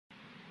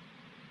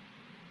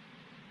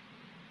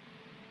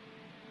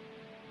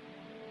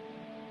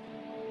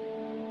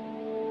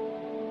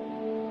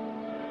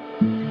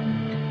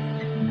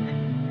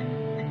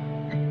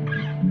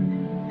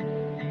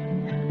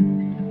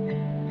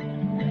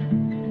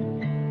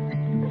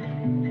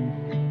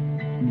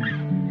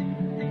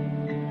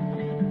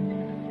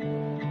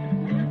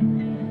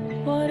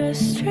a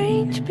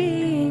strange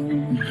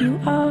being you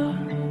are.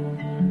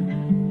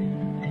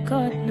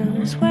 God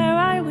knows where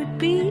I would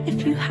be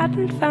if you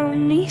hadn't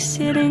found me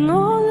sitting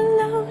all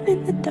alone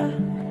in the dark.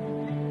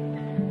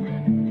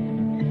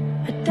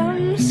 A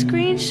dumb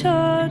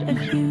screenshot of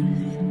youth.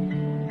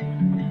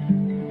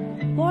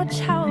 Watch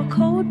how a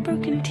cold,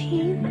 broken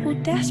teen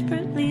will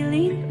desperately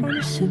lean on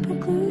a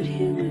superglued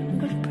human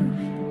with proof.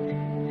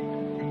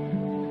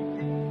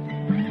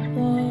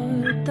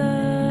 What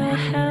the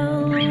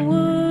hell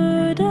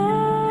would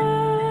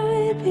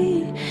I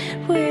be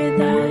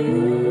without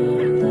you?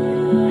 The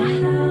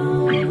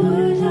hell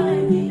would I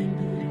be?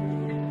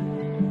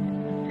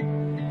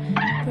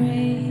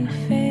 Brave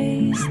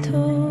face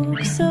talk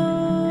so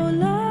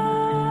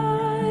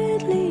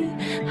lightly,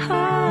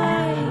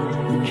 hide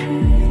the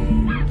truth.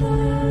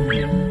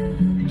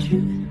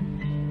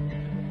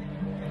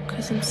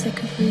 'Cause I'm sick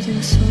of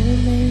losing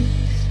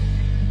soulmates.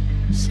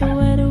 So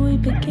where do we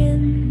begin?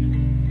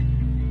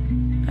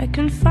 I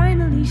can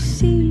finally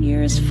see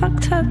you're as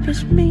fucked up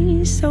as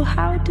me, so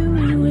how do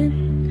we win?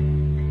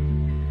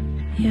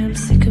 Yeah, I'm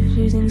sick of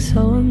losing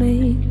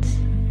soulmates.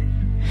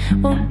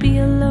 Won't be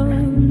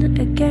alone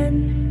again.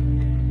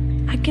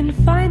 I can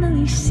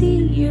finally see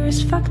you're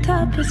as fucked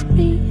up as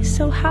me,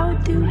 so how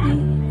do we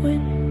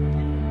win?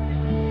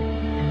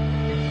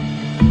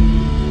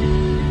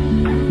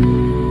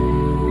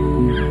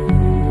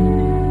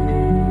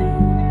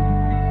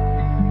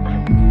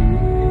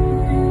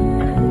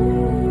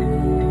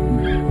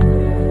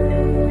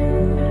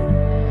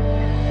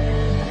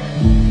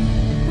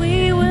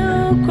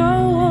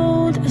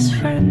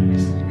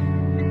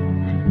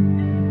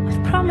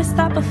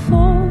 That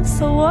before,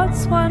 so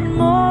what's one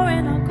more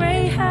in our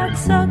grey-haired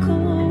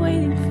circle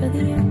waiting for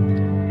the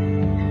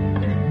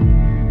end?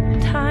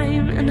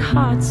 Time and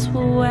hearts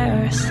will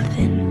wear us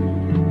thin.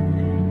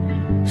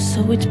 So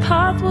which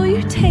path will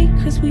you take?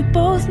 'Cause we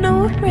both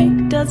know a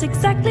break does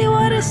exactly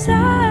what it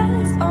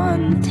says on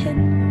the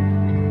tin.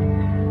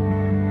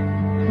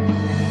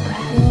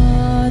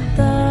 What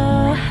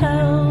the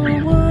hell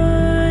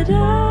would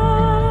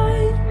I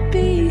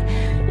be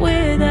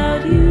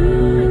without you?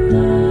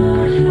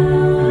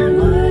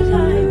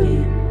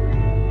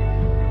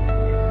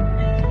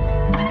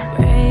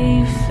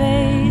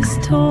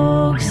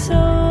 Talk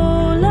so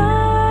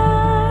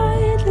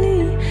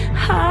lightly,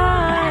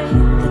 hide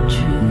the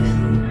truth.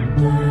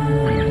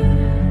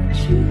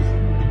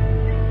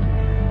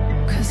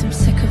 'Cause I'm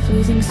sick of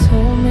losing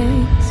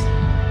soulmates.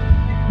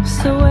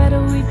 So where do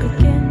we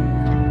begin?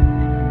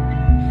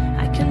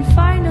 I can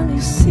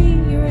finally see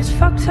you're as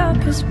fucked up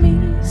as me,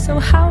 so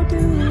how do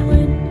we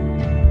win?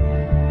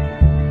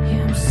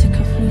 Yeah, I'm sick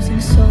of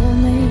losing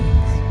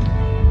soulmates.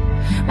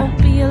 Won't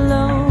be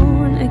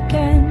alone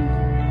again.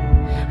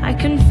 I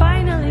can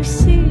finally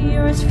see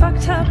you're as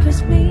fucked up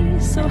as me,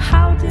 so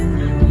how do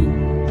we win?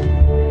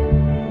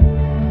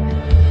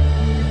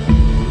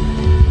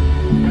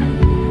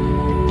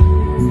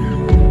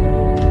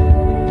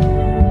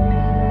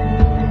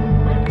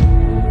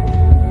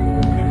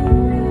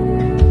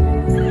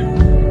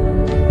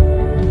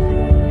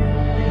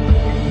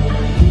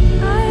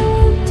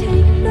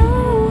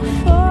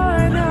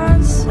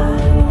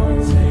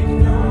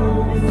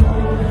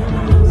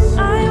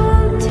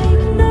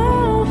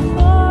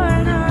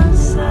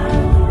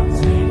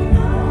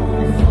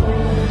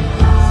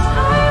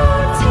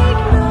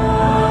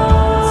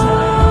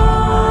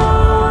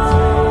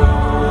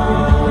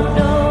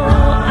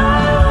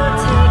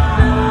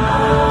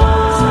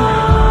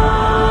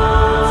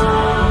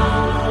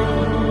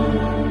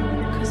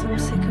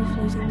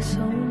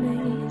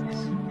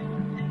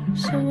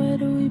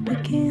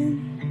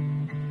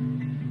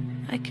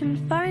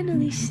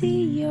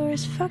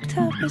 Fucked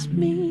up as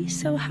me,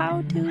 so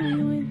how do we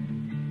win?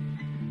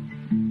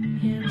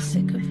 Yeah, I'm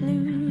sick of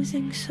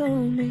losing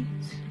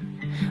soulmates.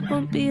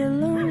 Won't be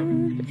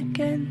alone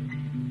again.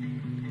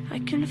 I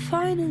can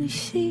finally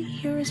see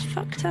you're as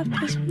fucked up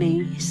as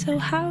me, so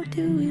how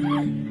do we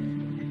win?